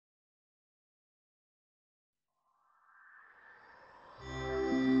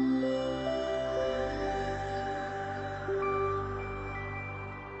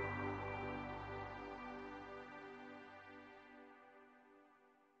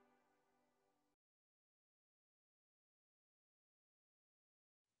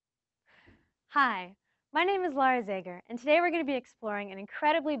Hi, my name is Laura Zager, and today we're going to be exploring an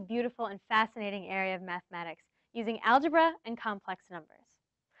incredibly beautiful and fascinating area of mathematics using algebra and complex numbers.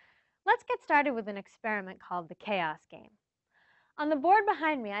 Let's get started with an experiment called the chaos game. On the board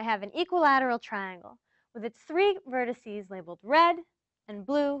behind me, I have an equilateral triangle with its three vertices labeled red and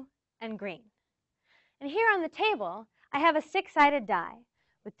blue and green. And here on the table, I have a six-sided die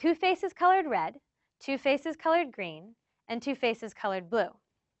with two faces colored red, two faces colored green, and two faces colored blue.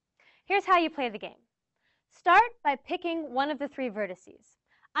 Here's how you play the game. Start by picking one of the three vertices.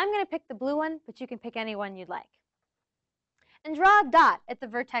 I'm going to pick the blue one, but you can pick any one you'd like. And draw a dot at the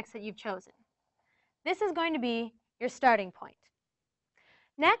vertex that you've chosen. This is going to be your starting point.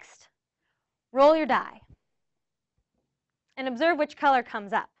 Next, roll your die and observe which color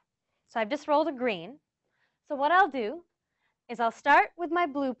comes up. So I've just rolled a green. So what I'll do is I'll start with my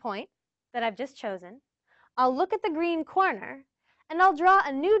blue point that I've just chosen. I'll look at the green corner, and I'll draw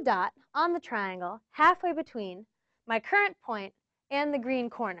a new dot on the triangle halfway between my current point and the green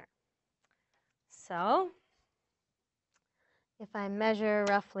corner. So if I measure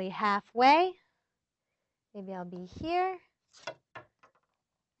roughly halfway, maybe I'll be here,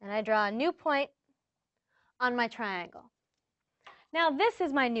 and I draw a new point on my triangle. Now this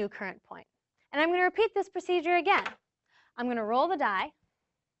is my new current point, and I'm going to repeat this procedure again. I'm going to roll the die,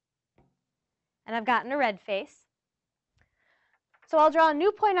 and I've gotten a red face. So I'll draw a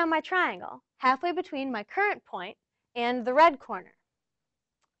new point on my triangle, halfway between my current point and the red corner.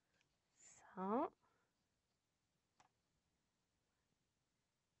 So,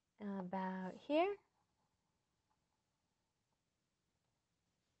 about here.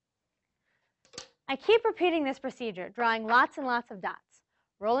 I keep repeating this procedure, drawing lots and lots of dots,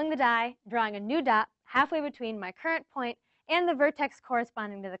 rolling the die, drawing a new dot halfway between my current point and the vertex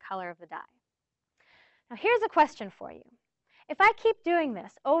corresponding to the color of the die. Now here's a question for you. If I keep doing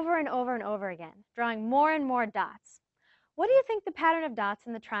this over and over and over again, drawing more and more dots, what do you think the pattern of dots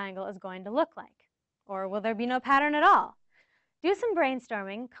in the triangle is going to look like? Or will there be no pattern at all? Do some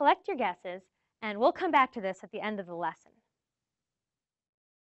brainstorming, collect your guesses, and we'll come back to this at the end of the lesson.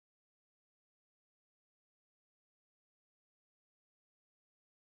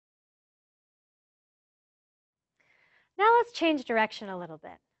 Now let's change direction a little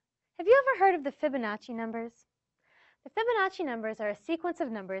bit. Have you ever heard of the Fibonacci numbers? The Fibonacci numbers are a sequence of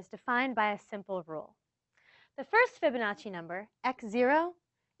numbers defined by a simple rule. The first Fibonacci number, x0,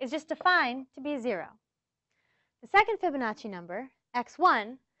 is just defined to be 0. The second Fibonacci number,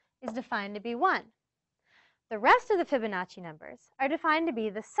 x1, is defined to be 1. The rest of the Fibonacci numbers are defined to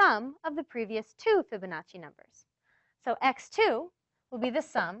be the sum of the previous two Fibonacci numbers. So x2 will be the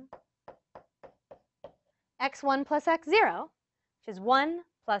sum x1 plus x0, which is 1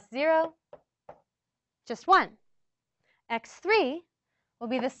 plus 0, just 1. x3 will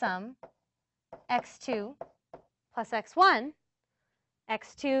be the sum x2 plus x1.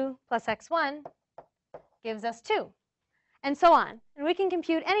 x2 plus x1 gives us 2, and so on. And we can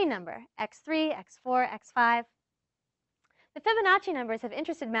compute any number, x3, x4, x5. The Fibonacci numbers have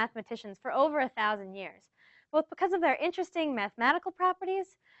interested mathematicians for over 1,000 years, both because of their interesting mathematical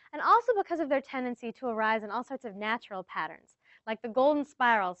properties and also because of their tendency to arise in all sorts of natural patterns, like the golden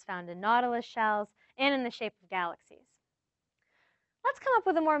spirals found in nautilus shells and in the shape of galaxies. Let's come up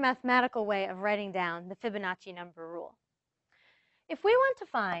with a more mathematical way of writing down the Fibonacci number rule. If we want to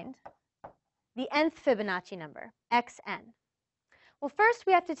find the nth Fibonacci number, xn, well, first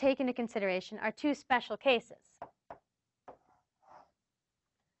we have to take into consideration our two special cases.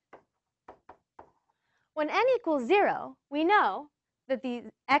 When n equals 0, we know that the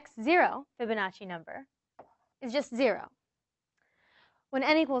x0 Fibonacci number is just 0. When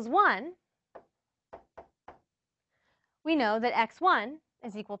n equals 1, we know that x1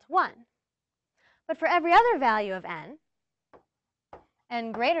 is equal to 1. But for every other value of n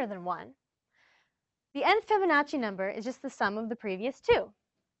greater than 1, the nth Fibonacci number is just the sum of the previous two.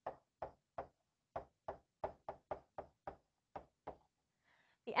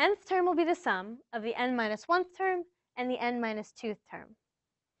 The nth term will be the sum of the n minus 1th term and the n minus 2th term.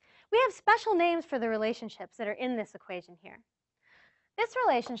 We have special names for the relationships that are in this equation here. This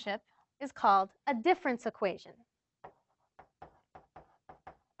relationship is called a difference equation.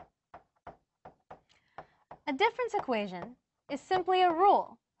 A difference equation is simply a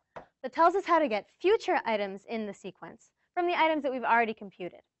rule that tells us how to get future items in the sequence from the items that we've already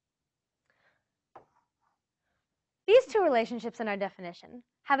computed. These two relationships in our definition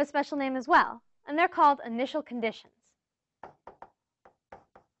have a special name as well, and they're called initial conditions.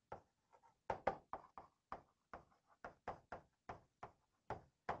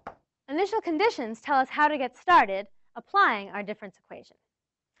 Initial conditions tell us how to get started applying our difference equation.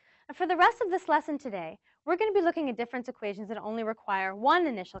 And for the rest of this lesson today, we're going to be looking at difference equations that only require one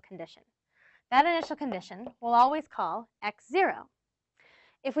initial condition. That initial condition we'll always call x0.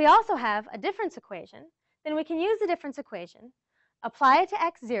 If we also have a difference equation, then we can use the difference equation, apply it to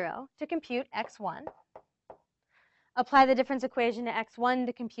x0 to compute x1, apply the difference equation to x1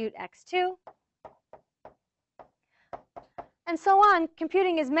 to compute x2, and so on,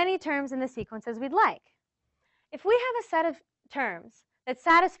 computing as many terms in the sequence as we'd like. If we have a set of terms that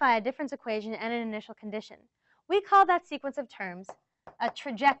satisfy a difference equation and an initial condition, we call that sequence of terms a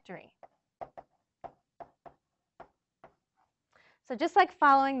trajectory. So just like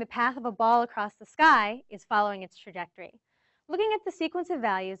following the path of a ball across the sky is following its trajectory, looking at the sequence of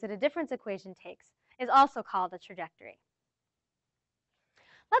values that a difference equation takes is also called a trajectory.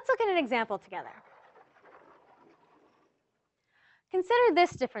 Let's look at an example together. Consider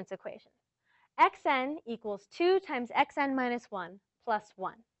this difference equation. Xn equals 2 times xn minus 1 plus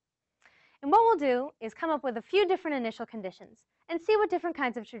 1. And what we'll do is come up with a few different initial conditions and see what different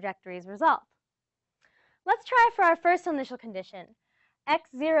kinds of trajectories result. Let's try for our first initial condition,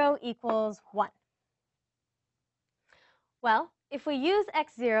 x0 equals 1. Well, if we use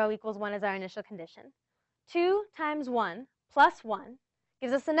x0 equals 1 as our initial condition, 2 times 1 plus 1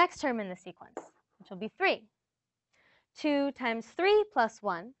 gives us the next term in the sequence, which will be 3. 2 times 3 plus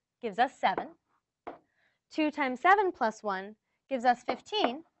 1 gives us 7. 2 times 7 plus 1 gives us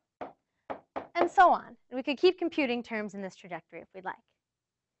 15, and so on. And we could keep computing terms in this trajectory if we'd like.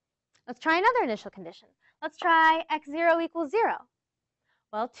 Let's try another initial condition. Let's try x0 equals 0.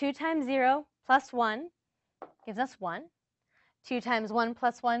 Well, 2 times 0 plus 1 gives us 1. 2 times 1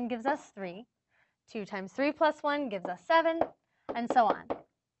 plus 1 gives us 3. 2 times 3 plus 1 gives us 7, and so on.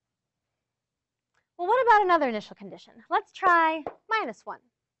 Well, what about another initial condition? Let's try minus 1.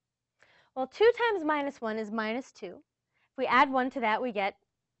 Well, 2 times minus 1 is minus 2. If we add 1 to that, we get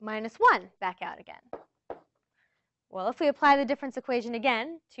minus 1 back out again. Well, if we apply the difference equation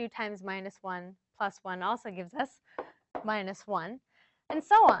again, 2 times minus 1 plus 1 also gives us minus 1, and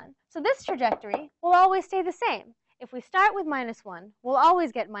so on. So this trajectory will always stay the same. If we start with minus 1, we'll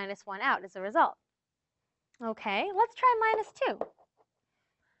always get minus 1 out as a result. Okay, let's try minus 2.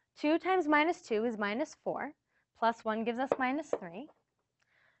 2 times minus 2 is minus 4, plus 1 gives us minus 3.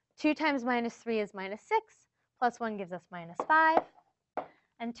 2 times minus 3 is minus 6, plus 1 gives us minus 5.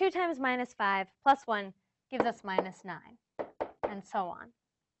 And 2 times minus 5 plus 1 gives us minus 9, and so on.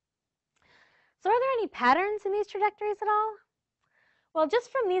 So are there any patterns in these trajectories at all? Well,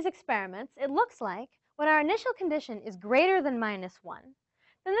 just from these experiments, it looks like when our initial condition is greater than minus 1,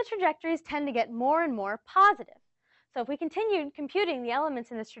 then the trajectories tend to get more and more positive. So if we continued computing the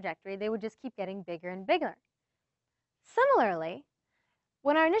elements in this trajectory, they would just keep getting bigger and bigger. Similarly,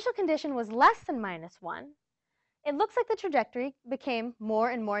 when our initial condition was less than minus 1, it looks like the trajectory became more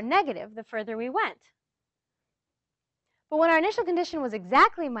and more negative the further we went. But when our initial condition was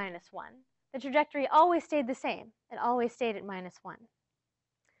exactly minus 1, the trajectory always stayed the same. It always stayed at minus 1.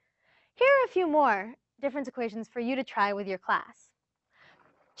 Here are a few more difference equations for you to try with your class.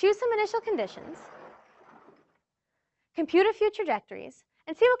 Choose some initial conditions, compute a few trajectories,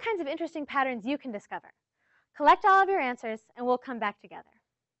 and see what kinds of interesting patterns you can discover. Collect all of your answers, and we'll come back together.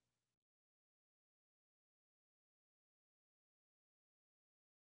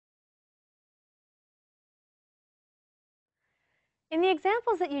 In the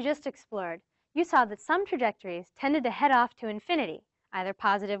examples that you just explored, you saw that some trajectories tended to head off to infinity, either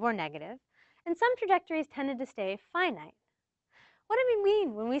positive or negative, and some trajectories tended to stay finite. What do we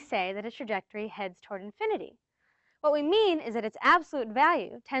mean when we say that a trajectory heads toward infinity? What we mean is that its absolute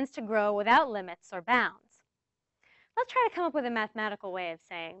value tends to grow without limits or bounds. Let's try to come up with a mathematical way of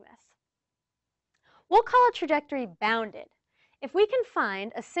saying this. We'll call a trajectory bounded if we can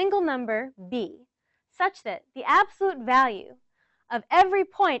find a single number b such that the absolute value of every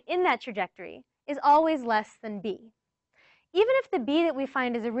point in that trajectory is always less than b. Even if the b that we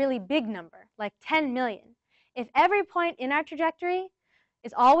find is a really big number, like 10 million, if every point in our trajectory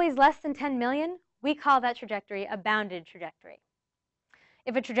is always less than 10 million, we call that trajectory a bounded trajectory.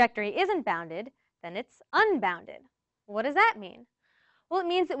 If a trajectory isn't bounded, then it's unbounded. What does that mean? Well, it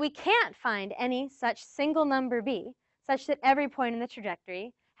means that we can't find any such single number b such that every point in the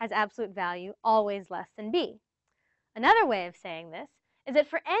trajectory has absolute value always less than b. Another way of saying this is that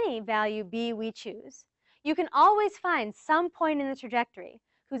for any value b we choose, you can always find some point in the trajectory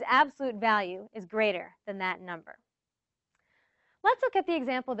whose absolute value is greater than that number. Let's look at the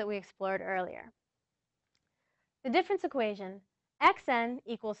example that we explored earlier. The difference equation, xn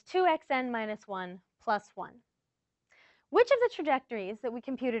equals 2xn minus 1 plus 1. Which of the trajectories that we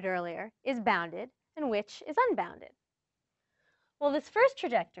computed earlier is bounded and which is unbounded? Well, this first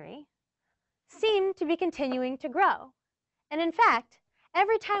trajectory seemed to be continuing to grow. And in fact,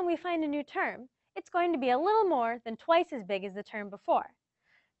 every time we find a new term, it's going to be a little more than twice as big as the term before.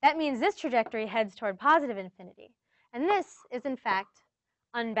 That means this trajectory heads toward positive infinity, and this is in fact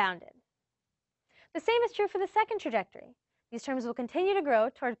unbounded. The same is true for the second trajectory. These terms will continue to grow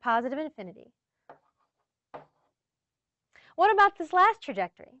toward positive infinity. What about this last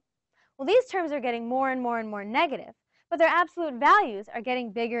trajectory? Well, these terms are getting more and more and more negative, but their absolute values are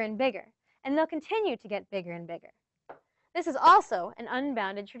getting bigger and bigger, and they'll continue to get bigger and bigger. This is also an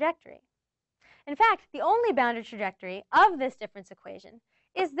unbounded trajectory. In fact, the only bounded trajectory of this difference equation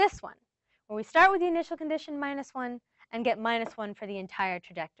is this one, where we start with the initial condition -1 and get -1 for the entire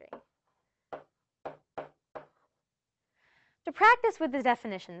trajectory. To practice with the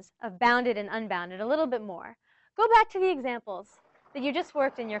definitions of bounded and unbounded a little bit more, go back to the examples that you just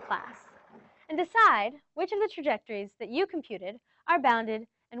worked in your class and decide which of the trajectories that you computed are bounded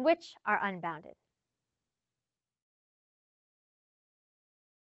and which are unbounded.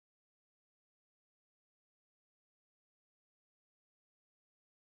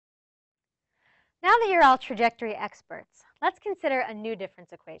 Now that you're all trajectory experts, let's consider a new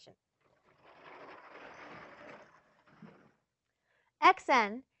difference equation.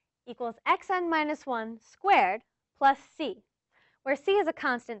 xn equals xn minus 1 squared plus c, where c is a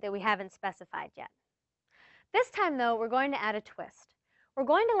constant that we haven't specified yet. This time, though, we're going to add a twist. We're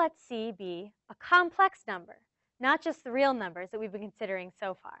going to let c be a complex number, not just the real numbers that we've been considering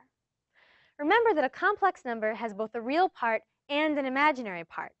so far. Remember that a complex number has both a real part and an imaginary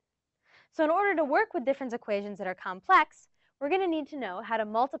part. So in order to work with difference equations that are complex, we're going to need to know how to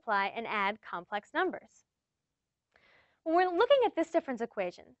multiply and add complex numbers. When we're looking at this difference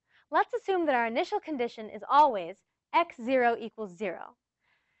equation, let's assume that our initial condition is always x0 equals 0.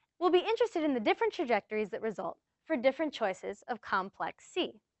 We'll be interested in the different trajectories that result for different choices of complex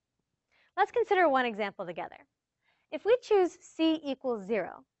c. Let's consider one example together. If we choose c equals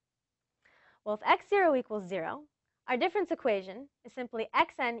 0, well, if x0 equals 0, our difference equation is simply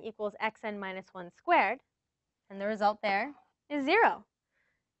xn equals xn minus 1 squared, and the result there is 0.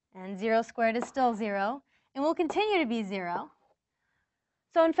 And 0 squared is still 0, and will continue to be 0.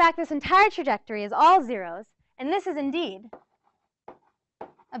 So in fact, this entire trajectory is all zeros, and this is indeed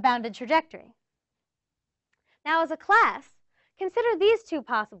a bounded trajectory. Now, as a class, consider these two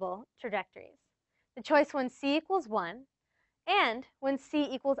possible trajectories. The choice when c equals 1 and when c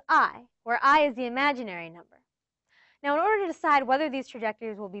equals I, where I is the imaginary number. Now, in order to decide whether these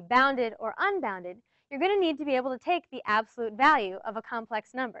trajectories will be bounded or unbounded, you're going to need to be able to take the absolute value of a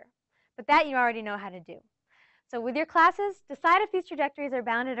complex number. But that you already know how to do. So with your classes, decide if these trajectories are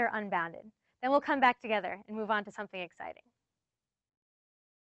bounded or unbounded. Then we'll come back together and move on to something exciting.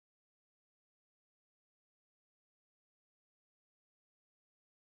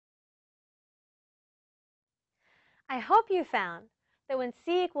 I hope you found that when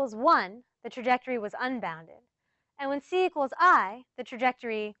c equals 1, the trajectory was unbounded, and when c equals I, the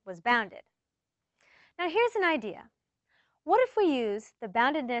trajectory was bounded. Now here's an idea. What if we use the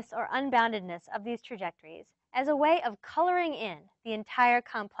boundedness or unboundedness of these trajectories as a way of coloring in the entire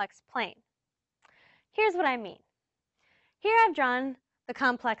complex plane? Here's what I mean. Here I've drawn the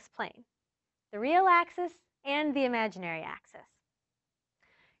complex plane, the real axis and the imaginary axis.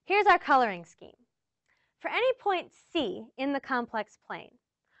 Here's our coloring scheme. For any point C in the complex plane,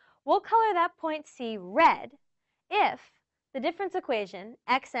 we'll color that point C red if the difference equation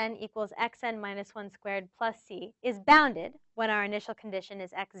xn equals xn minus 1 squared plus c is bounded when our initial condition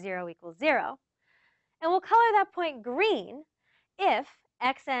is x0 equals 0. And we'll color that point green if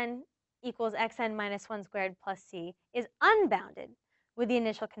xn equals xn minus 1 squared plus c is unbounded with the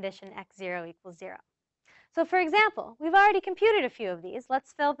initial condition x0 equals 0. So for example, we've already computed a few of these.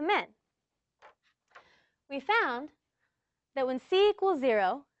 Let's fill them in. We found that when c equals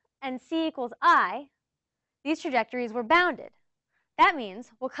 0 and c equals I, these trajectories were bounded. That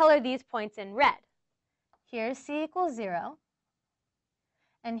means we'll color these points in red. Here's c equals 0,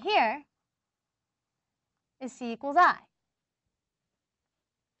 and here is c equals I.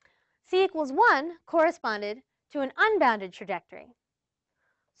 C equals 1 corresponded to an unbounded trajectory.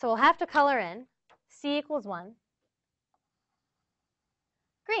 So we'll have to color in c equals 1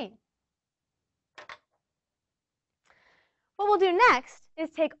 green. What we'll do next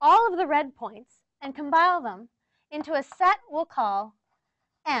is take all of the red points and combine them into a set we'll call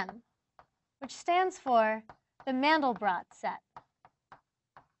M, which stands for the Mandelbrot set.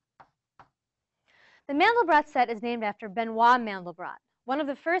 The Mandelbrot set is named after Benoit Mandelbrot, one of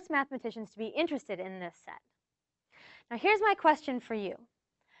the first mathematicians to be interested in this set. Now here's my question for you.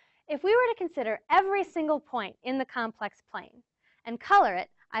 If we were to consider every single point in the complex plane and color it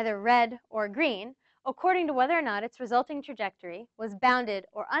either red or green according to whether or not its resulting trajectory was bounded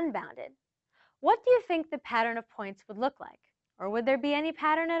or unbounded, what do you think the pattern of points would look like? Or would there be any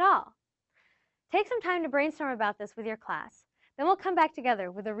pattern at all? Take some time to brainstorm about this with your class. Then we'll come back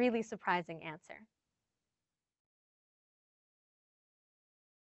together with a really surprising answer.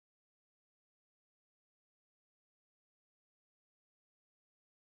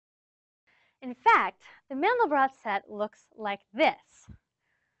 In fact, the Mandelbrot set looks like this.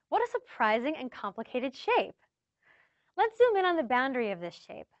 What a surprising and complicated shape. Let's zoom in on the boundary of this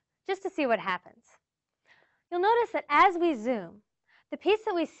shape, just to see what happens. You'll notice that as we zoom, the piece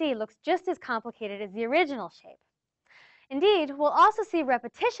that we see looks just as complicated as the original shape. Indeed, we'll also see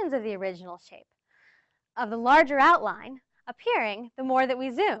repetitions of the original shape, of the larger outline, appearing the more that we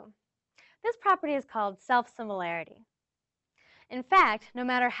zoom. This property is called self-similarity. In fact, no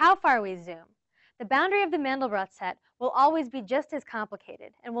matter how far we zoom, the boundary of the Mandelbrot set will always be just as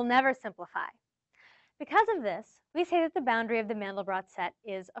complicated and will never simplify. Because of this, we say that the boundary of the Mandelbrot set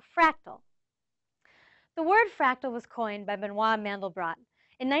is a fractal. The word fractal was coined by Benoit Mandelbrot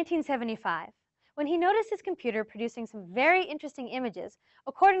in 1975 when he noticed his computer producing some very interesting images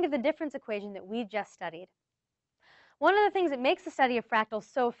according to the difference equation that we just studied. One of the things that makes the study of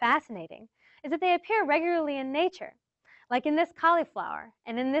fractals so fascinating is that they appear regularly in nature, like in this cauliflower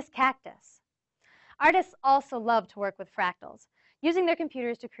and in this cactus. Artists also love to work with fractals, using their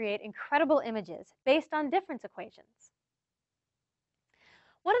computers to create incredible images based on difference equations.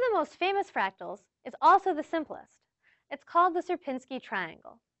 One of the most famous fractals is also the simplest. It's called the Sierpinski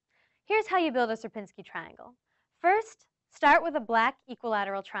triangle. Here's how you build a Sierpinski triangle. First, start with a black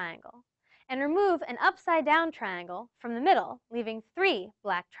equilateral triangle, and remove an upside-down triangle from the middle, leaving 3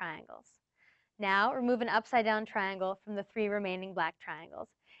 black triangles. Now, remove an upside-down triangle from the 3 remaining black triangles,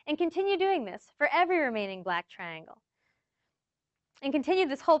 and continue doing this for every remaining black triangle. And continue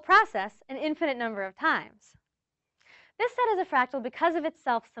this whole process an infinite number of times. This set is a fractal because of its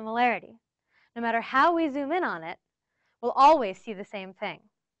self-similarity. No matter how we zoom in on it, we'll always see the same thing.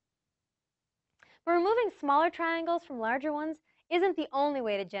 But removing smaller triangles from larger ones isn't the only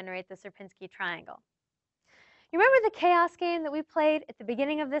way to generate the Sierpinski triangle. You remember the chaos game that we played at the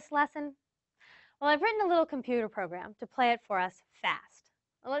beginning of this lesson? Well, I've written a little computer program to play it for us fast.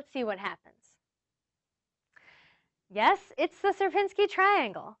 Well, let's see what happens. Yes, it's the Sierpinski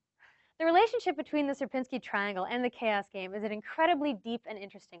triangle. The relationship between the Sierpinski triangle and the chaos game is an incredibly deep and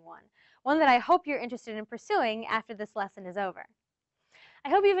interesting one that I hope you're interested in pursuing after this lesson is over. I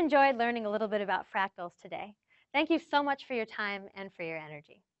hope you've enjoyed learning a little bit about fractals today. Thank you so much for your time and for your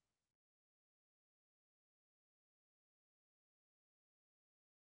energy.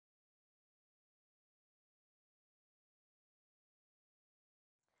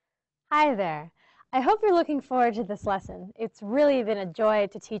 Hi there. I hope you're looking forward to this lesson. It's really been a joy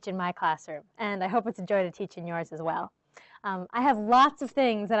to teach in my classroom, and I hope it's a joy to teach in yours as well. I have lots of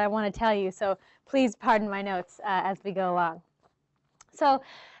things that I want to tell you, so please pardon my notes as we go along. So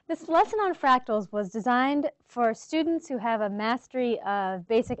this lesson on fractals was designed for students who have a mastery of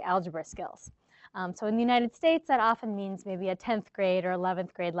basic algebra skills. So in the United States, that often means maybe a 10th grade or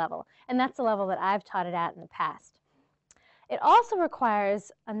 11th grade level, and that's the level that I've taught it at in the past. It also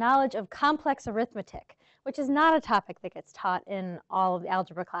requires a knowledge of complex arithmetic, which is not a topic that gets taught in all of the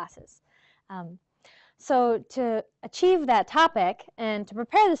algebra classes. So to achieve that topic and to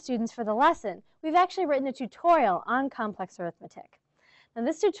prepare the students for the lesson, we've actually written a tutorial on complex arithmetic. Now,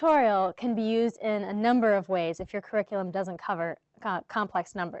 this tutorial can be used in a number of ways if your curriculum doesn't cover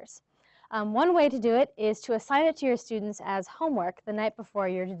complex numbers. One way to do it is to assign it to your students as homework the night before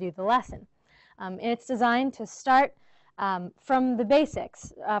you're to do the lesson. And it's designed to start from the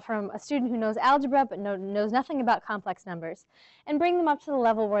basics, from a student who knows algebra but knows nothing about complex numbers, and bring them up to the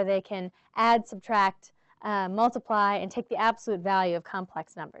level where they can add, subtract, multiply, and take the absolute value of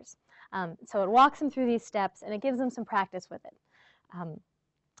complex numbers. So it walks them through these steps, and it gives them some practice with it.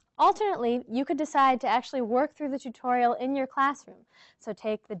 Alternately, you could decide to actually work through the tutorial in your classroom. So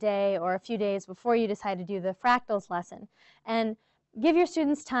take the day or a few days before you decide to do the fractals lesson, and give your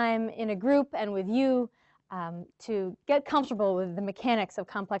students time in a group and with you to get comfortable with the mechanics of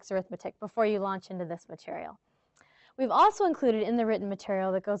complex arithmetic before you launch into this material. We've also included in the written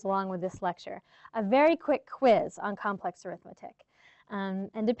material that goes along with this lecture a very quick quiz on complex arithmetic.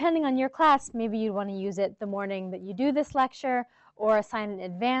 And depending on your class, maybe you'd want to use it the morning that you do this lecture or assign it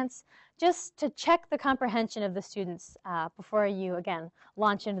in advance, just to check the comprehension of the students before you, again,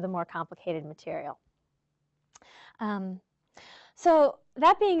 launch into the more complicated material. So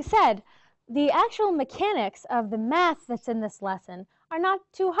that being said, the actual mechanics of the math that's in this lesson are not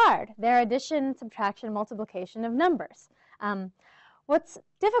too hard. They're addition, subtraction, multiplication of numbers. What's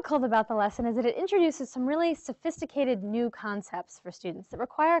difficult about the lesson is that it introduces some really sophisticated new concepts for students that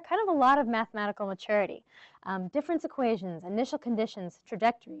require kind of a lot of mathematical maturity. Difference equations, initial conditions,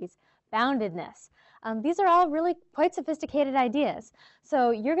 trajectories, boundedness. These are all really quite sophisticated ideas.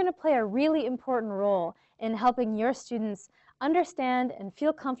 So you're going to play a really important role in helping your students understand and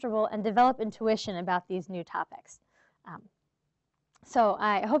feel comfortable and develop intuition about these new topics. So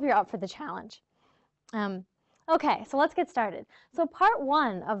I hope you're up for the challenge. Okay, so let's get started. So part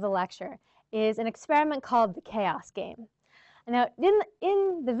one of the lecture is an experiment called the chaos game. Now,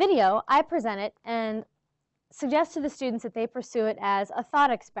 in the video, I present it and suggest to the students that they pursue it as a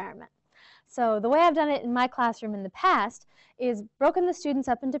thought experiment. So the way I've done it in my classroom in the past is broken the students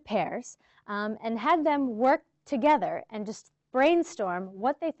up into pairs and had them work together and just brainstorm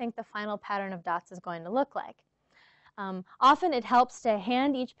what they think the final pattern of dots is going to look like. Often it helps to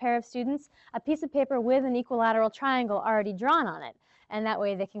hand each pair of students a piece of paper with an equilateral triangle already drawn on it, and that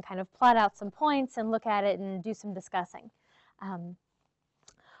way they can kind of plot out some points and look at it and do some discussing.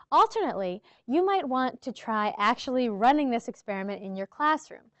 Alternately, you might want to try actually running this experiment in your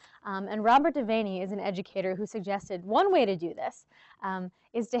classroom. And Robert Devaney is an educator who suggested one way to do this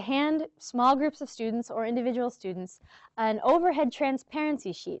is to hand small groups of students or individual students an overhead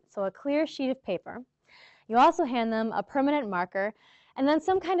transparency sheet, so a clear sheet of paper. You also hand them a permanent marker and then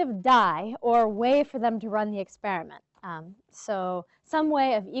some kind of die or way for them to run the experiment. So some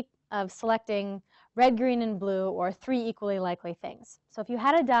way of selecting red, green, and blue, or 3 equally likely things. So if you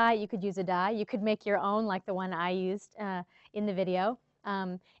had a die, you could use a die. You could make your own, like the one I used in the video.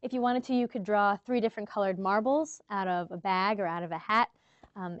 If you wanted to, you could draw 3 different colored marbles out of a bag or out of a hat.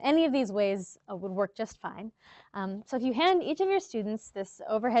 Any of these ways would work just fine. So if you hand each of your students this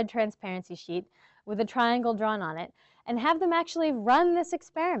overhead transparency sheet with a triangle drawn on it, and have them actually run this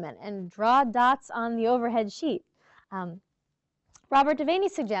experiment and draw dots on the overhead sheet. Robert Devaney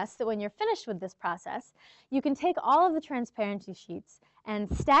suggests that when you're finished with this process, you can take all of the transparency sheets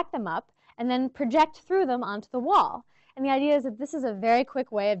and stack them up and then project through them onto the wall. And the idea is that this is a very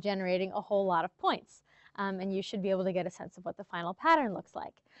quick way of generating a whole lot of points. And you should be able to get a sense of what the final pattern looks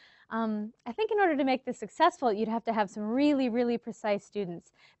like. I think in order to make this successful, you'd have to have some really, really precise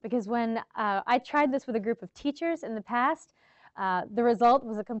students. Because when I tried this with a group of teachers in the past, the result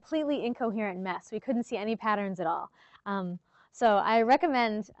was a completely incoherent mess. We couldn't see any patterns at all. So I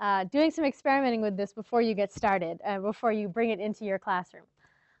recommend doing some experimenting with this before you get started, before you bring it into your classroom.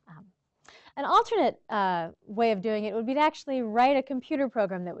 An alternate way of doing it would be to actually write a computer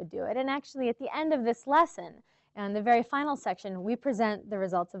program that would do it. And actually, at the end of this lesson, in the very final section, we present the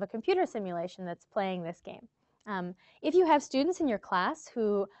results of a computer simulation that's playing this game. If you have students in your class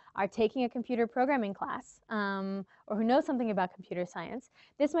who are taking a computer programming class or who know something about computer science,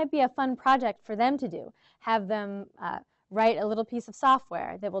 this might be a fun project for them to do. Have them write a little piece of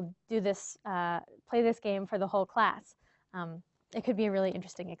software that will do this, play this game for the whole class. It could be a really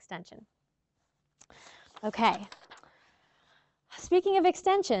interesting extension. Okay. Speaking of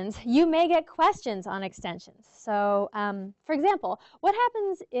extensions, you may get questions on extensions. So, for example, what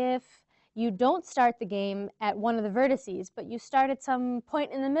happens if you don't start the game at one of the vertices, but you start at some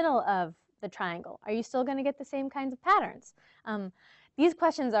point in the middle of the triangle? Are you still going to get the same kinds of patterns? These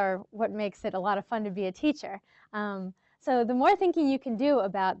questions are what makes it a lot of fun to be a teacher. So the more thinking you can do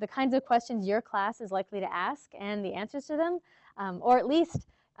about the kinds of questions your class is likely to ask and the answers to them, or at least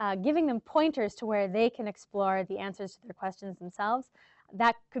giving them pointers to where they can explore the answers to their questions themselves,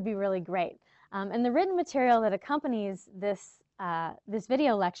 that could be really great. And the written material that accompanies this, this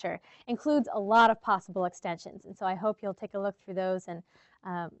video lecture includes a lot of possible extensions. And so I hope you'll take a look through those and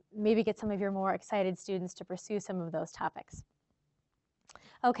maybe get some of your more excited students to pursue some of those topics.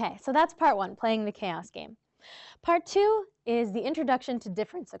 Okay, so that's part one, playing the chaos game. Part two is the introduction to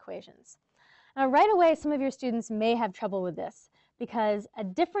difference equations. Now, right away, some of your students may have trouble with this, because a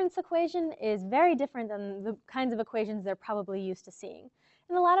difference equation is very different than the kinds of equations they're probably used to seeing.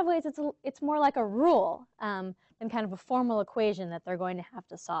 In a lot of ways, it's more like a rule than kind of a formal equation that they're going to have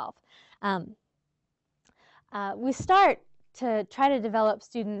to solve. We start to try to develop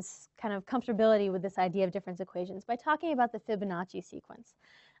students' kind of comfortability with this idea of difference equations by talking about the Fibonacci sequence.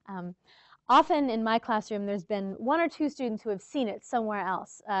 Often in my classroom, there's been 1 or 2 students who have seen it somewhere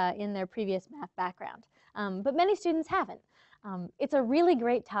else in their previous math background, but many students haven't. It's a really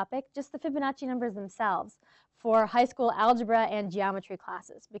great topic, just the Fibonacci numbers themselves, for high school algebra and geometry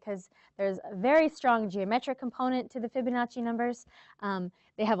classes, because there's a very strong geometric component to the Fibonacci numbers.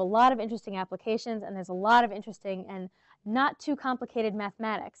 They have a lot of interesting applications, and there's a lot of interesting and not too complicated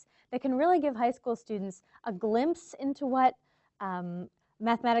mathematics that can really give high school students a glimpse into what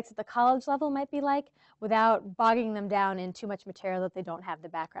mathematics at the college level might be like without bogging them down in too much material that they don't have the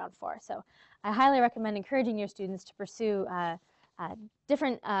background for. So I highly recommend encouraging your students to pursue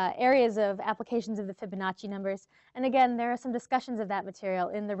different areas of applications of the Fibonacci numbers. And again, there are some discussions of that material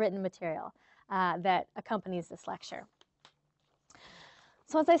in the written material that accompanies this lecture.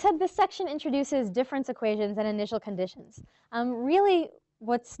 So as I said, this section introduces difference equations and initial conditions. Really,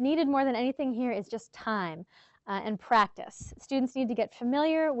 what's needed more than anything here is just time and practice. Students need to get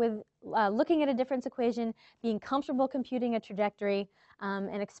familiar with looking at a difference equation, being comfortable computing a trajectory,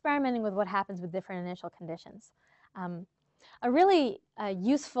 and experimenting with what happens with different initial conditions. A really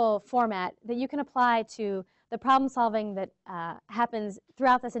useful format that you can apply to the problem solving that happens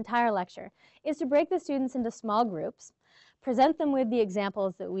throughout this entire lecture is to break the students into small groups, present them with the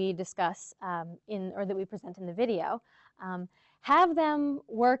examples that we discuss or that we present in the video, have them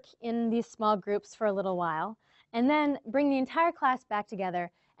work in these small groups for a little while, and then bring the entire class back together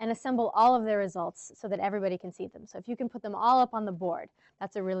and assemble all of their results so that everybody can see them. So if you can put them all up on the board,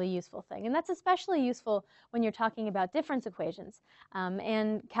 that's a really useful thing. And that's especially useful when you're talking about difference equations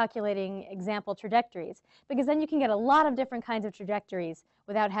and calculating example trajectories, because then you can get a lot of different kinds of trajectories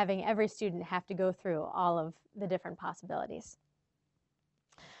without having every student have to go through all of the different possibilities.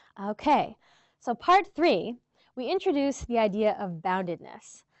 Okay, so part 3, we introduce the idea of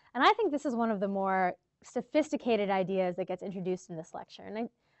boundedness. And I think this is one of the more sophisticated ideas that gets introduced in this lecture. And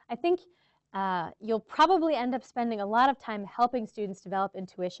I think you'll probably end up spending a lot of time helping students develop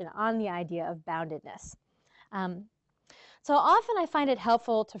intuition on the idea of boundedness. So often I find it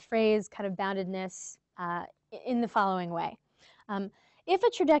helpful to phrase kind of boundedness in the following way. If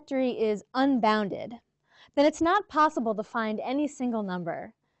a trajectory is unbounded, then it's not possible to find any single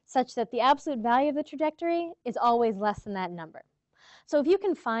number such that the absolute value of the trajectory is always less than that number. So if you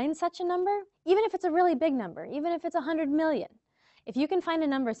can find such a number, even if it's a really big number, even if it's 100 million, if you can find a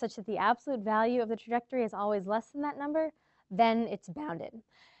number such that the absolute value of the trajectory is always less than that number, then it's bounded.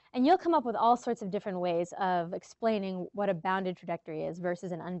 And you'll come up with all sorts of different ways of explaining what a bounded trajectory is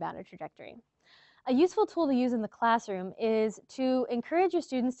versus an unbounded trajectory. A useful tool to use in the classroom is to encourage your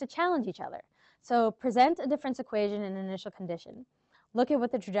students to challenge each other. So present a difference equation and an initial condition. Look at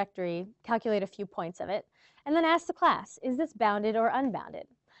what the trajectory, calculate a few points of it, and then ask the class, is this bounded or unbounded?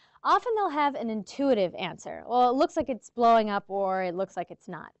 Often they'll have an intuitive answer. Well, it looks like it's blowing up or it looks like it's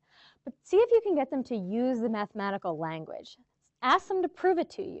not. But see if you can get them to use the mathematical language. Ask them to prove it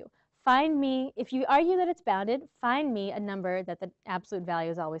to you. Find me, if you argue that it's bounded, find me a number that the absolute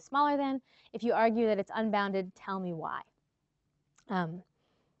value is always smaller than. If you argue that it's unbounded, tell me why.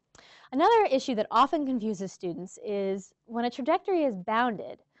 Another issue that often confuses students is when a trajectory is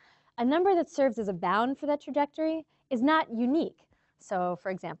bounded, a number that serves as a bound for that trajectory is not unique. So for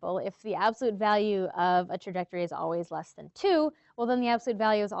example, if the absolute value of a trajectory is always less than 2, well then the absolute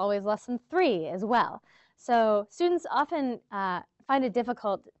value is always less than 3 as well. So students often find it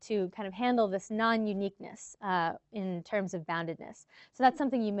difficult to kind of handle this non-uniqueness in terms of boundedness. So that's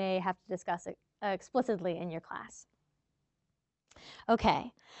something you may have to discuss explicitly in your class.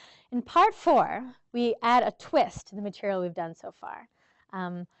 Okay, in part 4, we add a twist to the material we've done so far.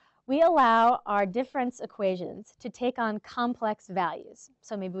 We allow our difference equations to take on complex values.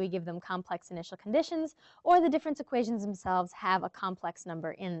 So maybe we give them complex initial conditions, or the difference equations themselves have a complex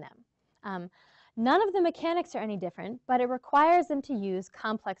number in them. None of the mechanics are any different, but it requires them to use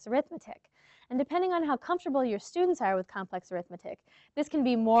complex arithmetic. And depending on how comfortable your students are with complex arithmetic, this can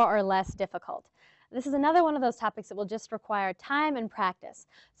be more or less difficult. This is another one of those topics that will just require time and practice.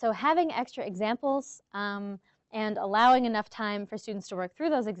 So having extra examples and allowing enough time for students to work through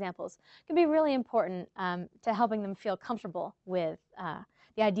those examples can be really important to helping them feel comfortable with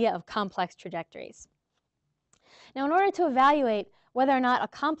the idea of complex trajectories. Now, in order to evaluate whether or not a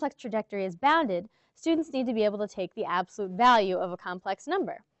complex trajectory is bounded, students need to be able to take the absolute value of a complex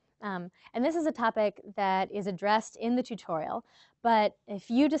number. And this is a topic that is addressed in the tutorial, but if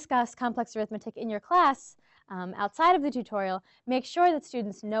you discuss complex arithmetic in your class outside of the tutorial, make sure that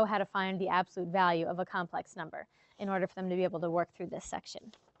students know how to find the absolute value of a complex number in order for them to be able to work through this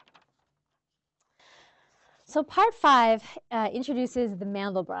section. So part 5 introduces the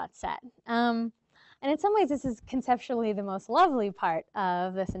Mandelbrot set. And in some ways, this is conceptually the most lovely part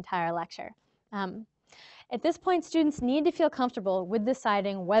of this entire lecture. At this point, students need to feel comfortable with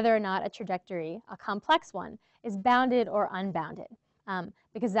deciding whether or not a trajectory, a complex one, is bounded or unbounded,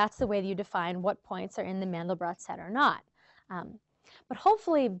 because that's the way that you define what points are in the Mandelbrot set or not. But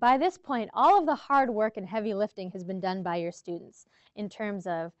hopefully, by this point, all of the hard work and heavy lifting has been done by your students in terms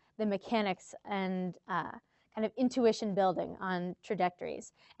of the mechanics and kind of intuition building on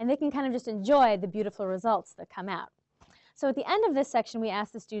trajectories. And they can kind of just enjoy the beautiful results that come out. So at the end of this section, we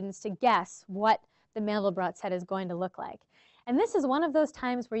ask the students to guess what the Mandelbrot set is going to look like. And this is one of those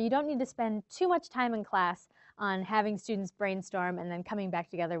times where you don't need to spend too much time in class on having students brainstorm and then coming back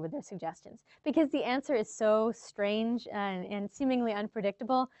together with their suggestions, because the answer is so strange and seemingly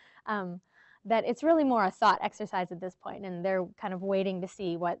unpredictable that it's really more a thought exercise at this point, and they're kind of waiting to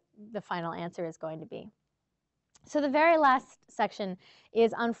see what the final answer is going to be. So the very last section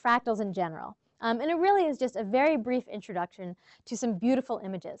is on fractals in general. And it really is just a very brief introduction to some beautiful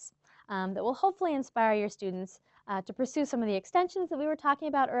images that will hopefully inspire your students to pursue some of the extensions that we were talking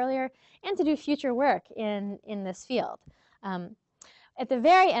about earlier and to do future work in this field. At the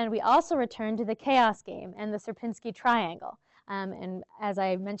very end, we also return to the chaos game and the Sierpinski triangle. And as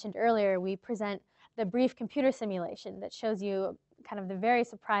I mentioned earlier, we present the brief computer simulation that shows you kind of the very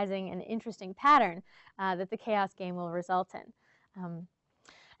surprising and interesting pattern that the chaos game will result in.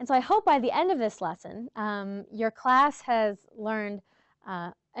 And so I hope by the end of this lesson, your class has learned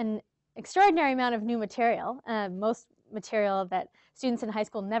an extraordinary amount of new material, most material that students in high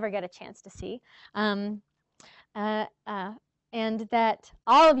school never get a chance to see. And that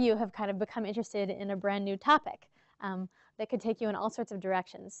all of you have kind of become interested in a brand new topic that could take you in all sorts of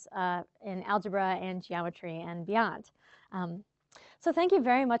directions in algebra and geometry and beyond. So thank you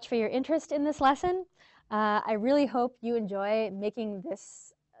very much for your interest in this lesson. I really hope you enjoy making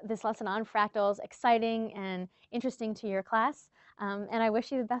this lesson on fractals exciting and interesting to your class, and I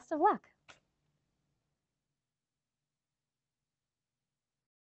wish you the best of luck.